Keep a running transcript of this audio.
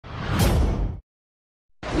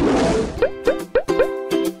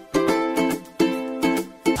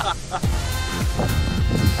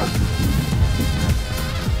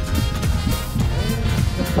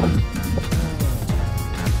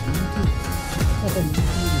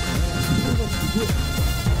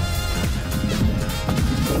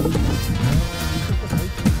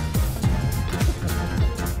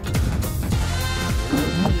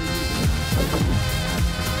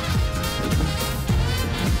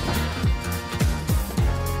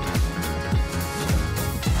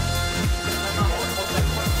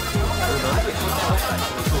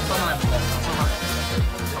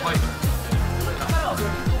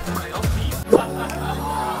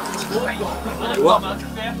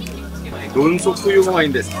豚足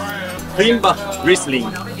요와인です。크림밥 리슬링.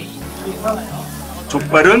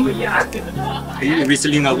 족발은 이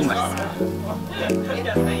리슬링하고 맛있어.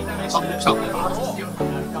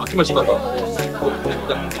 아끼 맛있다.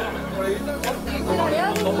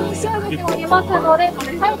 仕上げておりますので、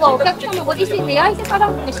最後はお客様ご自身で焼いてから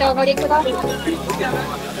お召し上がりください。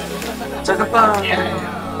 잠깐만.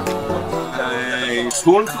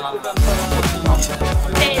 좋은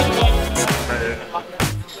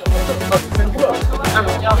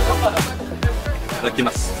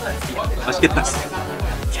먹기마스. 맛있겠다.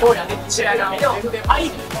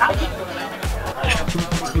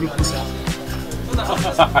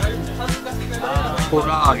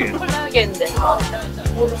 콜라겐. 콜라겐인데.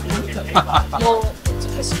 뭐 먹고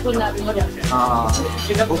싶은 날은 아,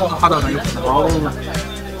 하다나요?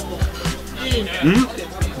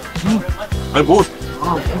 아니 뭐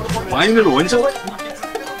와인을 원샷?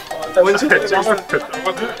 원샷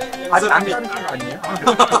아직 안 된 거 아니에요?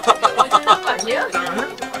 아니에요?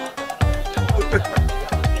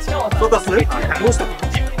 쏟았어요?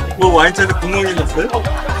 뭐 와인잔에 구멍이 났어요?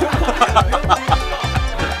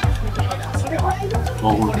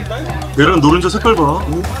 계란 노른자 색깔 봐.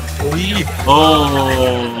 오이.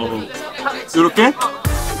 이렇게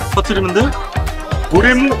터뜨리면 돼?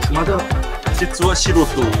 고래무 맞아. 지츠와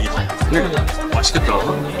시로또 오이. 네. 맛있겠다.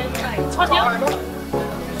 천연?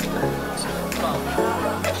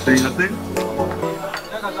 네,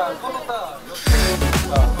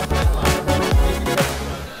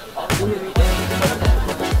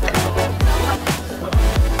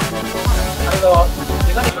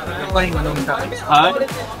 아,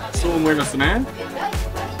 소모이마스네.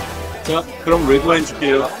 자, 그럼 레드 와인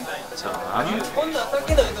줄게요. 자,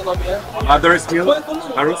 Mother's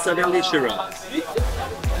Milk, 바로사델리 시라.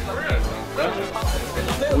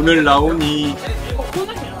 오늘 나온 이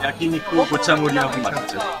야키니쿠 고차모리하고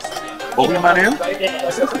맞죠? 먹을만해요?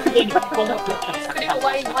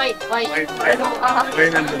 와인.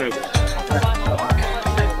 와인 한 잔하고.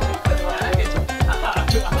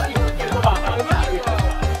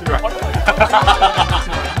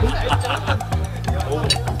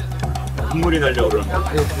 눈물이 날려 그러면.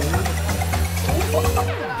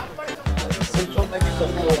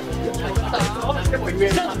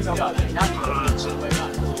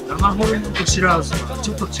生ホルモンとシラーズは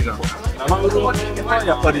ちょっと違う。 生ホルモンは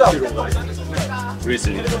やっぱり白がリス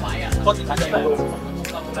リン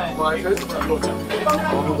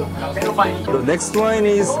The next one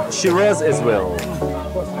is Shiraz as well.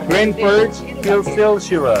 Grand Purge Hillsdale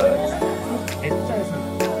Shiraz.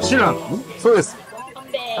 シラーそうです。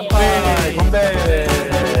乾杯。乾杯。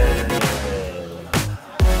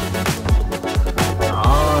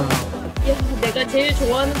 내가 제일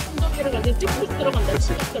좋아하는 품종이라 가지고 찍찍 들어간다.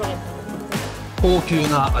 찍찍 들어간다. 高級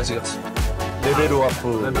な味がする。レベルアッ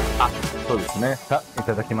プ。あ、そうですね。さあ、い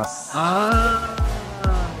ただきます。あ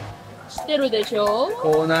知ってるでしょ?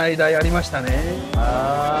 この間やりましたね。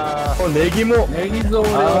ああ、ネギも。ネギゾ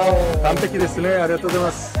ーレ。完璧ですね。ありがとうござい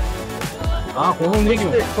ます。あ、このネギ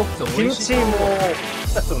も。キムチも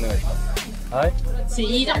2つお願いします。はい。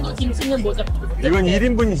 이 정도 김치는 뭐죠? 이건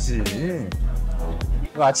 1인분이지.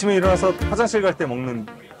 아침에 일어나서 화장실 갈 때 먹는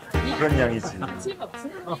그런 양이지. 아침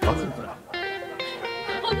없어요? 아, 맞습니다.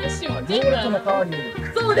 そうです。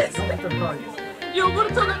ヨーグ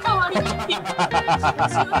ルトの代わりに食べて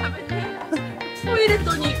トイレッ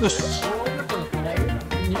トに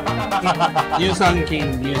乳酸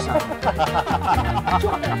菌、乳酸。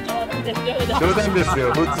冗談です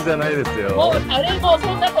よ。普通じゃないですよ。もう誰も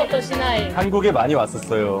そんなことしない。 한국에 많이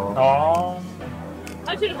왔었어요.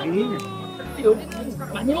 사실 한국 요리는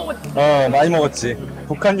많이 먹었지. 많이 먹었지.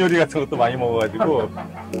 북한 요리 같은 것도 많이 먹어가지고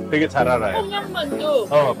되게 잘 알아요.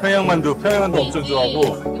 평양만두. 평양만두 엄청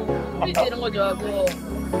좋아하고. 홍비지 이런 거 좋아하고.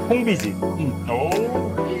 홍비지.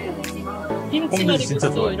 김치말이 진짜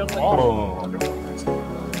국수 좋아해. 이런 거.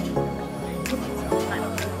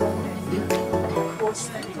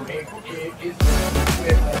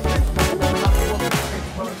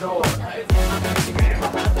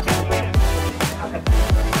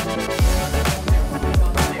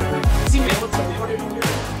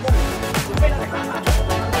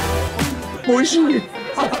 しい。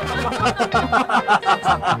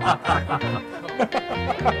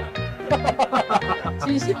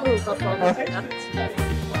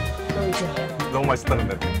너무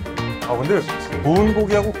맛있다는데. 아 근데 구운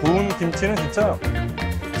고기하고 구운 김치는 진짜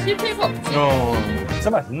실패가 없지. 진짜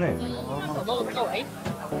맛있네. 먹을까 와인?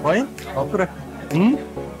 와인? 아 그래. 응?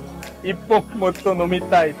 이뻐 모토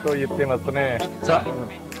노미타이 또言ってますね. 자,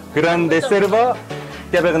 그란 레세르바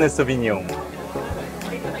캐베르네 소비뇽.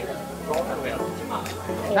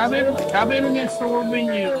 캐베르네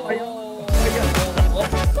소비뇽.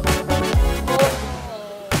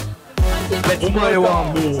 오마에와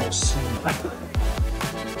모시.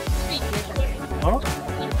 어?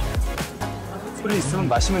 술이 있으면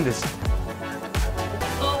마시면 되지.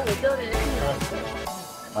 왜 저래?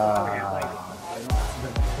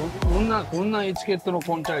 こんなエチケットの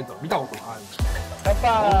コンチャイト見たことない。乾杯。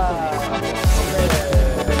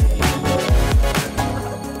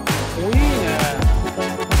おいいね。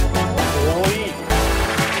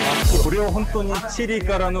これは本当にチリ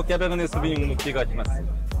からのキャベルネスビンの気がします.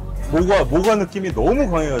 모가 느낌이 너무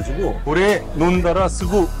강해가지고 고래 논다라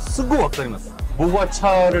쓰고わかります. 모가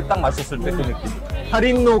차를 딱 마셨을 때 그 느낌.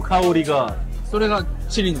 할인노 가오리가 それが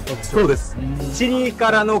チリの特徴。そうです。チリ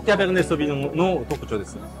からのキャベルネソビノの特徴で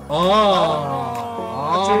す。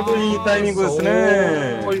ああ、ちょうどいいタイミングです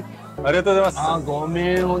ね。ありがとうございます。あ、ご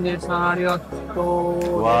めんお姉さん、ありがと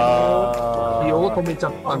う。わー。火を止めちゃ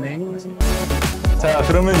ったね。 자,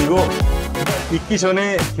 그러면 이거 익기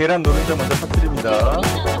전에 계란 노른자 먼저 터뜨립니다.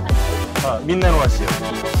 아, 민나노 하시요.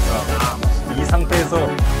 이 상태에서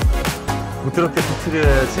부드럽게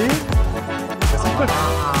터뜨려야지.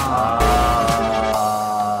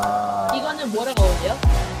 이거는 뭐라고 하세요?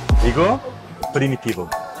 이거 프리미티브.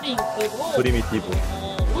 프리미티브.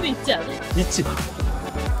 우리 있지 않아? 있지.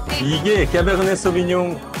 이게 캐베르네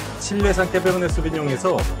소비뇽, 칠레산 캐베르네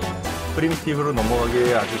소비뇽에서 프리미티브로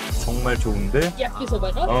넘어가기에 아주 정말 좋은데.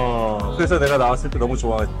 야키소바가? 그래서 내가 나왔을 때 너무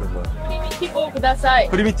좋아했던 거야. 프리미티브 구다사이.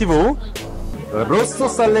 프리미티브 로쏘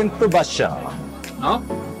살렌토 바샤.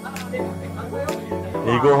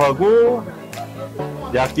 이거 하고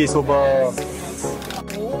야키소바.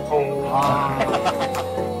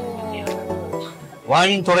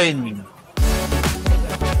 와인 트레이닝.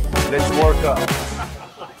 Let's work out.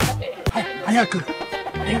 早く。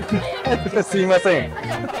すいません。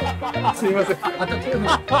すいません。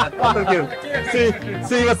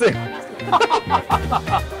すいません。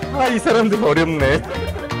아, 이 사람들 어렵네.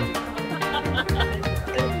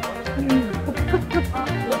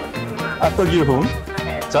 또 기분.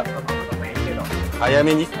 자, 早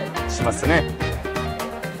めにしますね。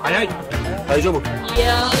早い。大丈夫。い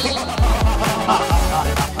やー。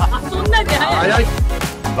そんなに早い。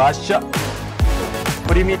バッシャ。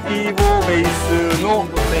プリミティブベースの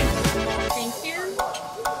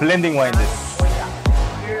ブレンディングワインです。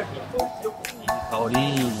香り。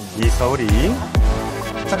いい香り。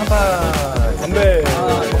자, 건배.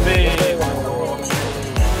 건배.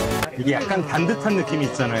 이게 약간 단듯한 느낌이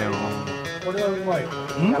있잖아요.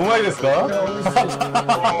 오마이ですか?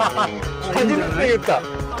初めて言った.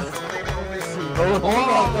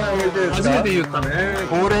 初めて言ったね。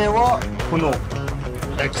これはこの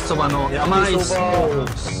焼きそばの甘いソー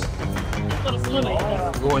ス。す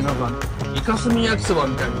ごいなんかイカスミ焼きそば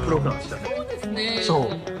みたいな黒くなってきたね。そうですね。そう。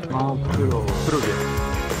あ、黒。 그러게.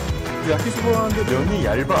 야키소바인데 면이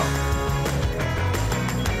얇아.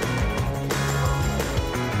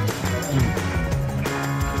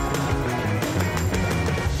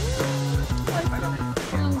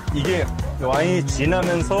 이게 와인이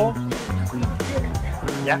진하면서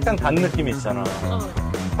약간 단 느낌이 있잖아.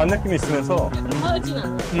 단 느낌이 있으면서 하진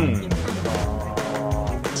않아.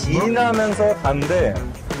 진하면서 단데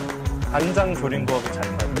간장 조린 거하고 잘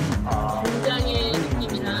맞아. 간장의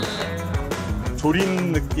느낌이나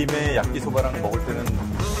조린 느낌의 야끼소바랑 먹을 때는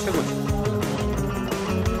최고지.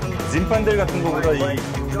 진판들 같은 거보다 이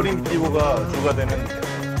프리미티브가 주가 되는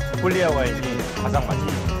폴리아 와인이 가장 맛있어.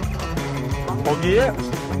 거기에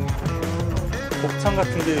곱창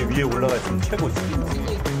같은 게 위에 올라가 있으면 최고지.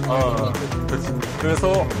 그렇지.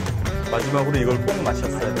 그래서 마지막으로 이걸 꼭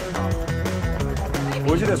마셨어야 돼.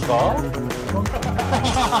 뭐지 됐을까?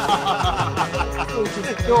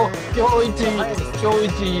 今日一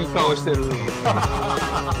いい顔してる。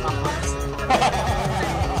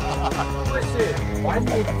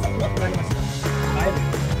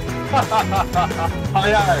早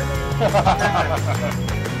い。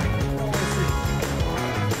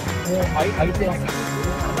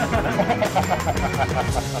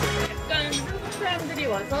약간 한국 사람들이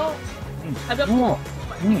와서 가볍게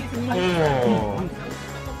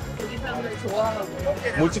여기 사람들 좋아하고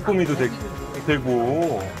모찌꾸미도 되고.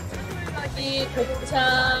 김치,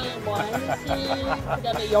 곱창, 뭐 안심,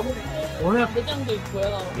 그다음에 염통, 내장도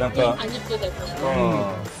있고요. 약간- 안입도 되고.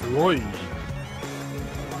 すごい。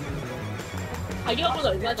 가격은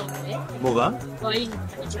얼마 정도에? 뭐가? 와인.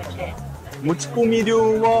 持ち込み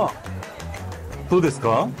料はどうです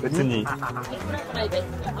か？別に。 얼마나 됐어요?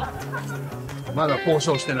 まだ交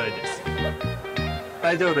渉してないです。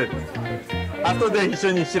大丈夫です。後で一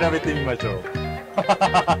緒に調べてみましょう。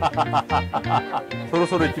そろ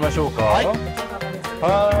そろ行きましょうか。はい。はい。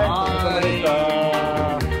お疲れ様でした。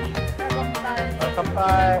乾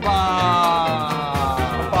杯。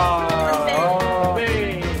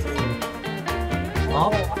わ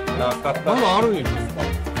なかった。まだあるんや。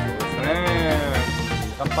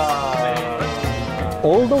乾杯。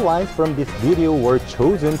 All the wines from this video were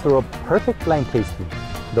chosen through a perfect blind tasting.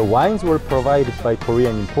 The wines were provided by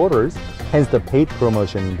Korean importers, hence the paid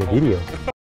promotion in the video.